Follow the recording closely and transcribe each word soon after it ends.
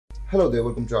Hello there,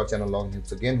 welcome to our channel Login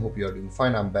Tips again. Hope you are doing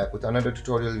fine. I'm back with another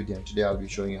tutorial video, and today I'll be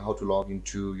showing you how to log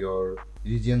into your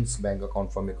Regions bank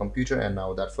account from your computer. And now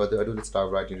without further ado, let's dive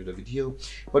right into the video.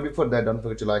 But before that, don't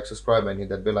forget to like, subscribe and hit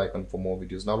that bell icon for more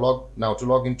videos. Now to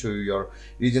log into your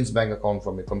Regions bank account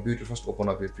from your computer, first open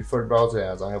up your preferred browser,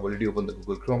 as I have already opened the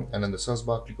Google Chrome, and in the search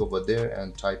bar click over there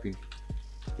and type in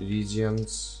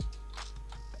regions.com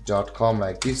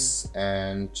like this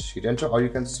and hit enter, or you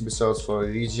can simply search for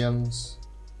Regions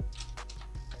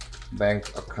bank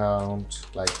account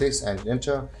like this and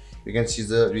enter. You can see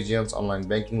the Regions online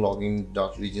banking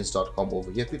login.regions.com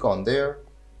over here. Click on there,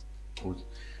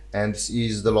 and this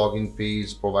is the login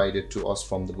page provided to us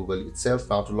from the Google itself.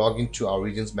 Now to log into our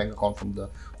Regions bank account from the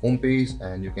home page,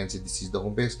 and you can see this is the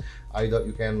home page. Either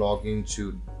you can log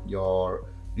into your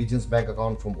Regions bank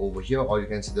account from over here, or you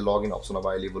can see the login option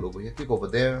available over here. Click over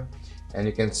there and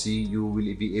you can see you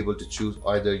will be able to choose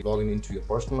either logging into your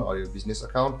personal or your business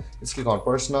account. Let's click on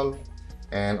personal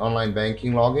and online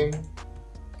banking login,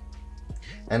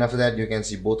 and after that you can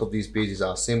see both of these pages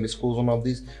are same. Let's close one of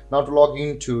these. Now to log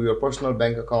into your personal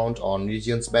bank account on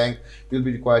Regions Bank, you'll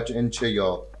be required to enter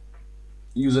your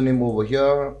username over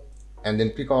here and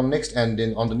then click on next, and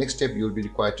then on the next step you'll be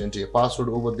required to enter your password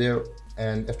over there.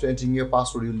 And after entering your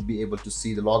password, you'll be able to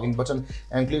see the login button,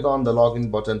 and click on the login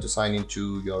button to sign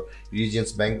into your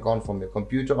Regions bank account from your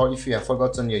computer. Or if you have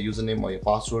forgotten your username or your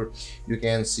password, you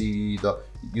can see the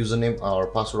username or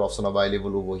password option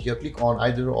available over here. Click on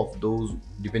either of those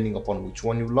depending upon which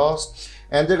one you lost.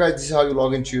 And there guys, this is how you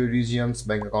log into your Regions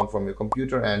bank account from your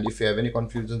computer. And if you have any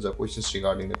confusions or questions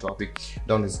regarding the topic,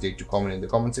 don't hesitate to comment in the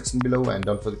comment section below, and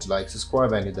don't forget to like,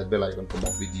 subscribe and hit that bell icon for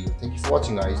more video. Thank you for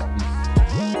watching guys.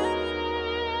 Peace.